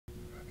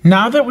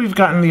Now that we've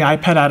gotten the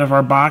iPad out of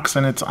our box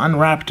and it's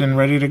unwrapped and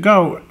ready to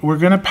go, we're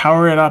going to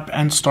power it up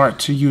and start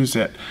to use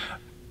it.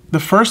 The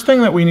first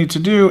thing that we need to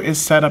do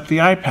is set up the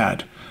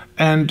iPad.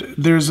 And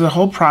there's a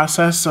whole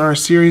process or a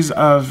series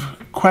of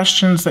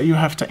questions that you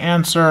have to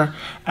answer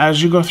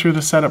as you go through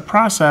the setup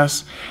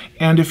process.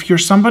 And if you're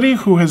somebody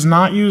who has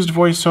not used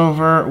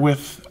VoiceOver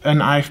with an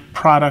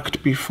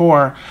iProduct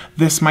before,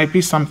 this might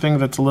be something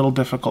that's a little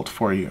difficult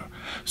for you.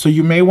 So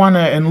you may want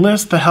to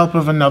enlist the help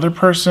of another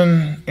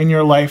person in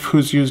your life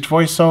who's used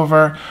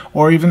VoiceOver,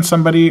 or even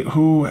somebody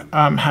who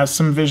has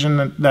some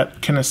vision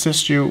that can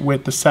assist you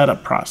with the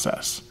setup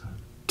process.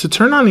 To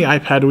turn on the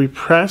iPad, we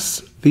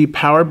press the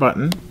power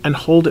button and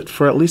hold it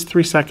for at least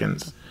 3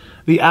 seconds.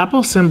 The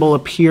Apple symbol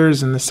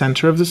appears in the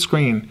center of the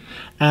screen,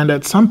 and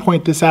at some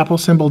point this Apple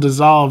symbol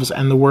dissolves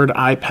and the word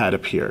iPad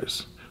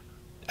appears.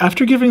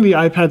 After giving the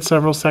iPad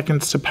several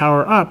seconds to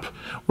power up,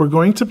 we're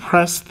going to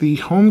press the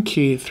home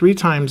key 3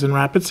 times in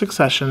rapid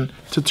succession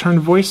to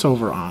turn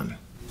VoiceOver on.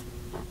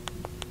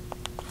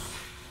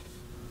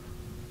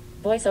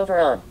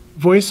 VoiceOver on.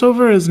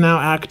 VoiceOver is now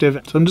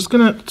active, so I'm just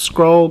going to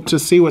scroll to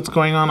see what's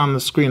going on the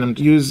screen. I'm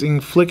using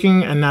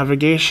flicking and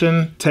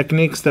navigation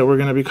techniques that we're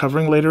going to be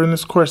covering later in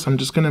this course. I'm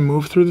just going to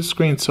move through the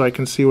screen so I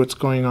can see what's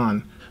going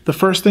on. The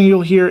first thing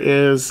you'll hear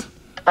is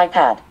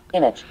iPad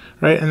image.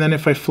 Right, and then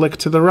if I flick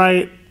to the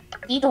right,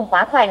 移动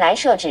滑块来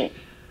设置.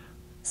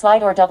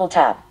 Slide or double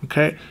tap.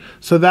 Okay,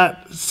 so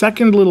that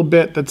second little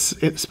bit that's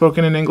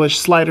spoken in English,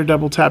 slide or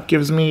double tap,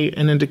 gives me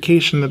an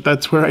indication that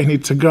that's where I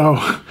need to go.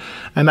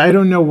 And I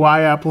don't know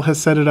why Apple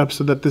has set it up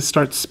so that this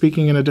starts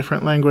speaking in a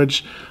different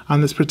language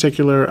on this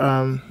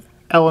particular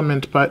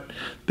element, but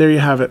there you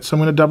have it. So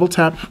I'm going to double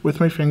tap with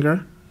my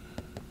finger.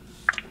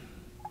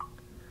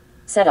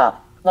 Set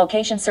up.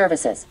 Location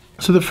services.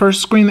 So the first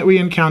screen that we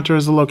encounter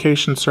is the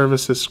location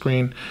services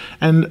screen.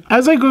 And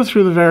as I go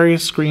through the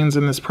various screens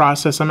in this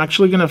process, I'm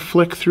actually going to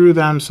flick through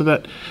them so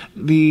that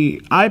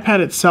the iPad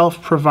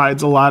itself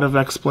provides a lot of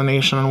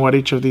explanation on what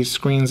each of these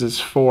screens is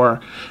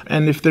for.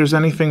 And if there's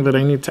anything that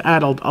I need to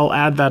add, I'll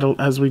add that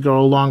as we go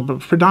along. But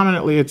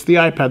predominantly, it's the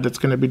iPad that's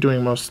going to be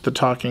doing most of the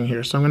talking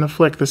here. So I'm going to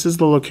flick. This is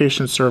the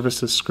location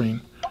services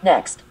screen.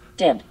 Next.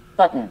 Dimmed.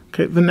 Button.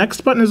 Okay, the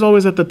next button is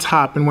always at the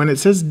top, and when it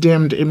says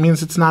dimmed, it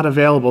means it's not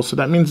available. So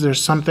that means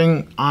there's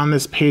something on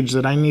this page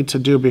that I need to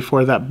do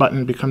before that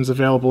button becomes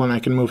available and I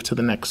can move to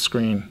the next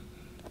screen.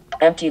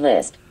 Empty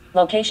list.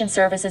 Location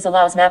services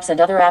allows maps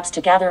and other apps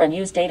to gather and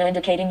use data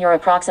indicating your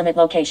approximate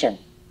location.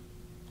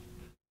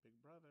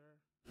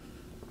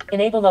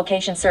 Enable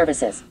location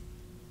services.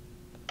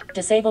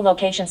 Disable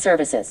location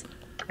services.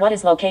 What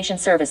is location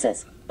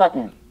services?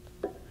 Button.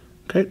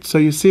 Okay, so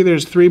you see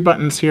there's 3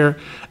 buttons here: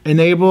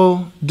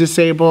 enable,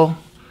 disable,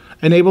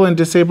 enable and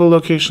disable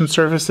location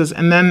services,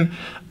 and then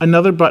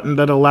another button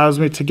that allows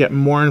me to get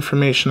more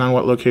information on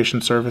what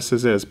location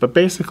services is. But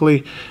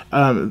basically,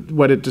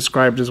 what it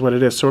described is what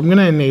it is. So I'm going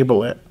to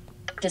enable it.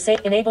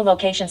 Enable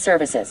location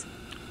services.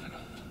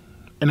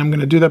 And I'm going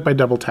to do that by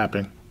double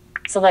tapping.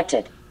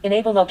 Selected.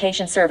 Enable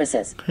location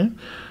services. Okay,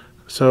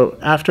 so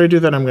after I do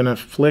that, I'm going to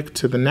flick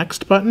to the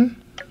next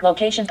button.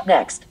 Location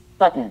next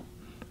button.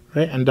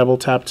 Right, and double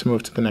tap to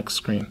move to the next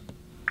screen.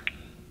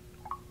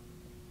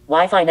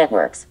 Wi-Fi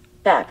networks.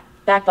 Back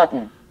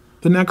button.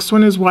 The next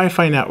one is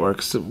Wi-Fi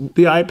networks.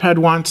 The iPad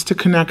wants to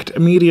connect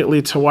immediately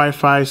to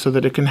Wi-Fi so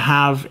that it can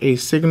have a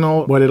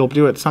signal. What it'll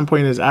do at some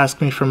point is ask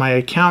me for my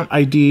account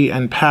ID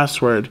and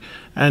password.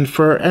 And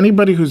for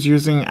anybody who's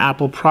using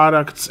Apple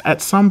products,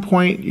 at some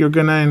point you're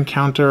going to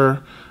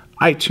encounter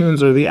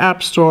iTunes or the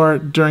App Store,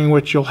 during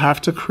which you'll have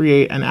to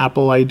create an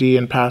Apple ID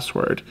and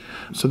password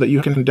so that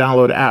you can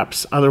download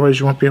apps. Otherwise,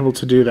 you won't be able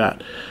to do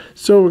that.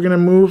 So we're going to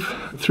move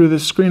through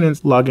this screen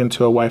and log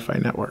into a Wi-Fi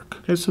network.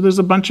 Okay, so there's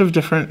a bunch of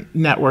different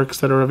networks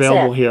that are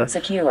available here.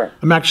 Secure.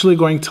 I'm actually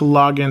going to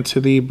log into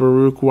the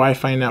Baruch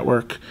Wi-Fi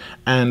network,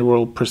 and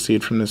we'll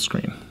proceed from this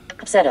screen.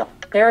 Setup.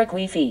 Baruch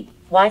Wi-Fi.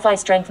 Wi-Fi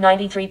strength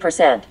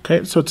 93%.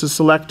 Okay, so to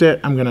select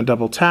it, I'm going to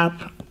double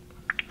tap.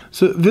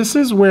 So this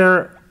is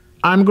where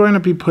I'm going to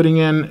be putting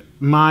in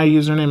my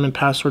username and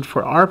password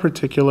for our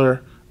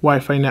particular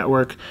Wi-Fi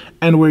network,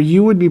 and where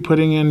you would be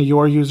putting in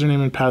your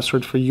username and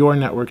password for your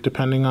network,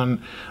 depending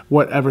on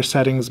whatever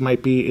settings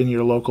might be in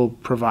your local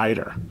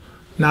provider.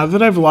 Now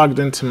that I've logged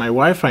into my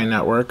Wi-Fi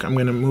network, I'm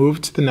going to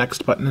move to the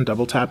next button and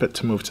double tap it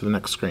to move to the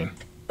next screen.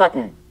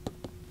 Button.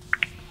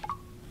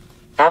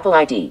 Apple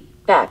ID.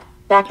 Back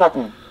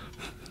button.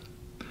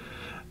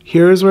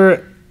 Here is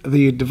where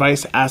the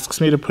device asks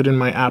me to put in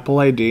my Apple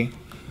ID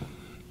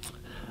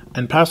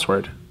and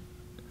password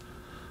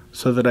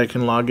so that I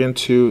can log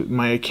into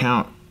my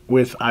account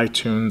with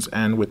iTunes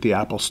and with the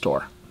Apple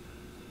Store.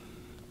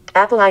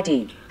 Apple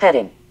ID.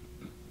 Heading.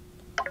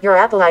 Your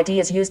Apple ID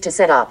is used to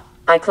set up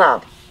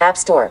iCloud, App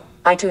Store,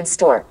 iTunes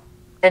Store,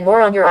 and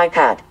more on your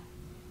iPad.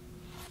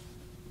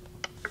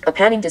 A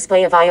panning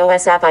display of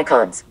iOS app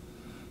icons.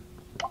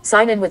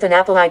 Sign in with an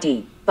Apple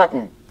ID.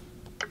 Button.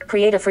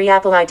 Create a free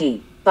Apple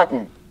ID.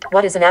 Button.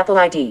 What is an Apple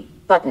ID?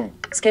 Button.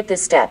 Skip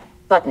this step.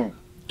 Button.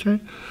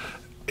 Okay.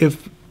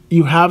 If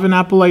you have an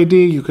Apple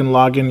ID, you can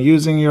log in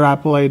using your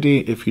Apple ID.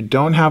 If you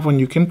don't have one,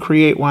 you can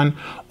create one,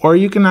 or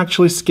you can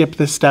actually skip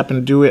this step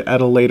and do it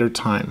at a later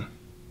time.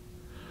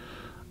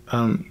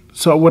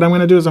 So what I'm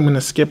going to do is I'm going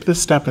to skip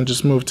this step and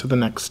just move to the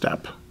next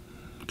step.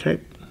 Okay.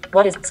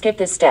 What is skip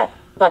this step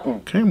button?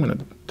 Okay, I'm going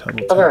to double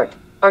tap. Alert.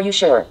 Are you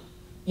sure?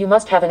 You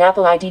must have an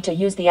Apple ID to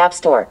use the App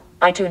Store,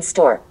 iTunes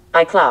Store,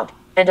 iCloud,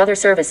 and other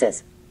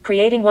services.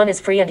 Creating one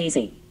is free and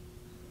easy.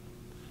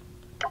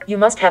 You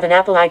must have an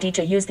Apple ID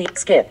to use the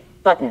skip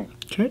button.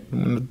 Okay,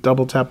 I'm going to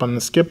double tap on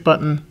the skip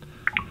button.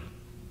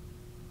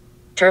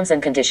 Terms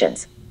and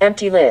conditions.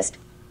 Empty list.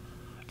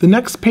 The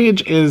next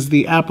page is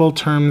the Apple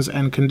Terms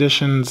and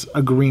Conditions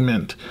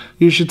Agreement.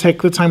 You should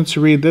take the time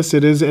to read this.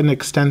 It is an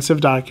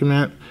extensive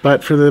document,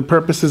 but for the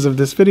purposes of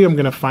this video, I'm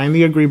going to find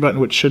the Agree button,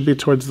 which should be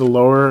towards the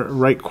lower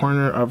right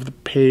corner of the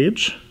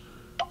page.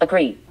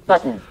 Agree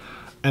button.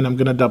 And I'm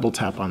going to double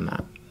tap on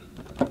that.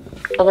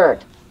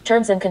 Alert.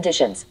 Terms and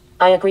conditions.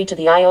 I agree to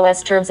the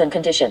iOS terms and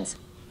conditions.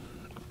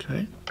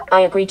 Okay.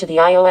 I agree to the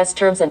iOS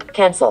terms and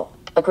cancel.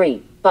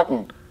 Agree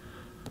button.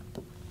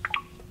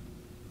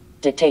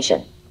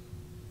 Dictation.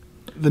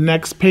 The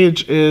next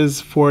page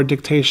is for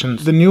dictation.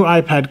 The new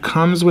iPad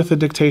comes with a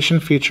dictation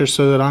feature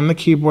so that on the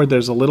keyboard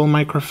there's a little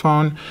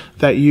microphone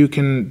that you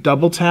can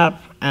double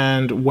tap,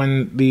 and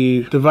when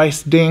the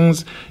device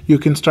dings, you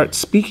can start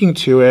speaking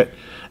to it,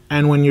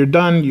 and when you're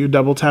done, you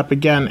double tap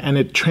again and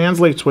it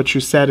translates what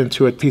you said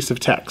into a piece of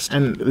text.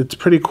 And it's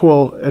pretty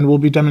cool, and we'll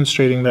be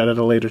demonstrating that at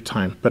a later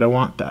time, but I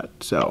want that.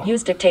 So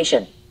use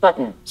dictation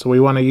button. So we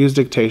want to use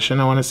dictation.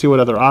 I want to see what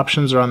other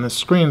options are on this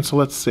screen, so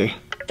let's see.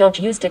 Don't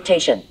use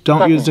dictation. Don't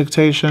button. use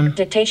dictation.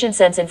 Dictation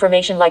sends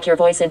information like your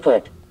voice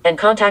input and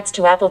contacts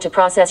to Apple to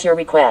process your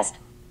request.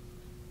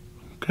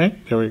 Okay,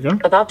 there we go.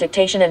 About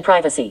dictation and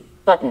privacy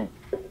button.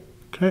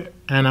 Okay,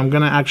 and I'm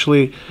going to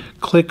actually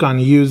click on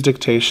use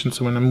dictation,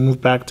 so I'm going to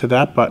move back to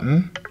that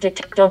button.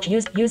 Don't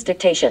use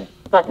dictation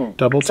button.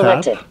 Double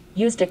tap. Selected.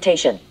 Use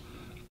dictation.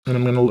 And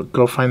I'm going to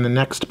go find the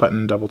next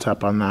button, double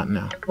tap on that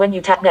now. When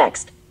you tap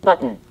next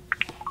button.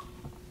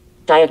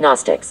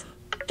 Diagnostics.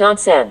 Don't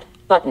send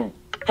button.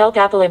 Help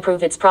Apple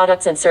improve its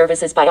products and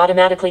services by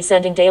automatically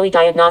sending daily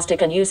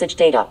diagnostic and usage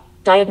data.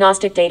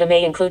 Diagnostic data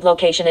may include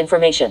location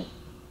information.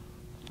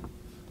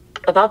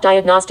 About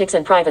diagnostics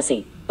and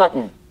privacy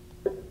button.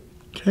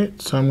 Okay,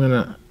 so I'm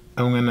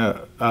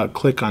gonna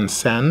click on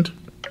send.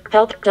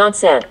 Help, don't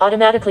send,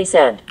 automatically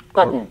send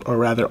button. Or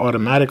rather,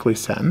 automatically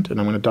send, and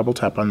I'm gonna double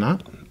tap on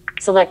that.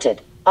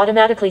 Selected,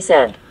 automatically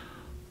send.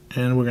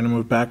 And we're gonna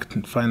move back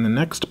and find the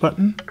next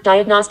button.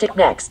 Diagnostic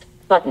next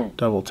button.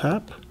 Double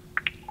tap.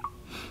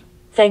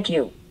 Thank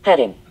you,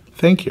 heading.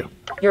 Thank you.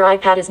 Your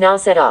iPad is now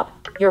set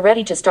up. You're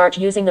ready to start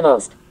using the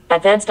most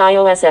advanced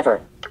iOS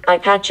ever.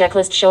 iPad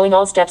checklist showing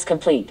all steps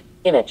complete.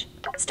 Image.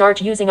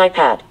 Start using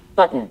iPad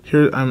button.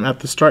 Here I'm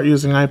at the start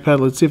using iPad.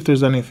 Let's see if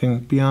there's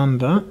anything beyond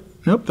that.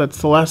 Nope, that's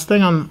the last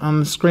thing on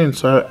the screen.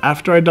 So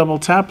after I double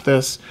tap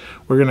this,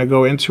 we're going to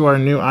go into our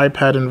new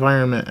iPad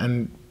environment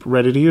and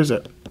ready to use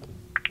it.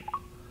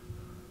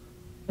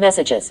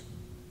 Messages.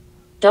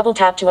 Double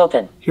tap to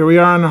open. Here we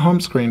are on the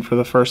home screen for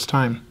the first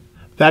time.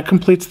 That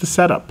completes the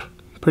setup.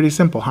 Pretty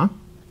simple, huh?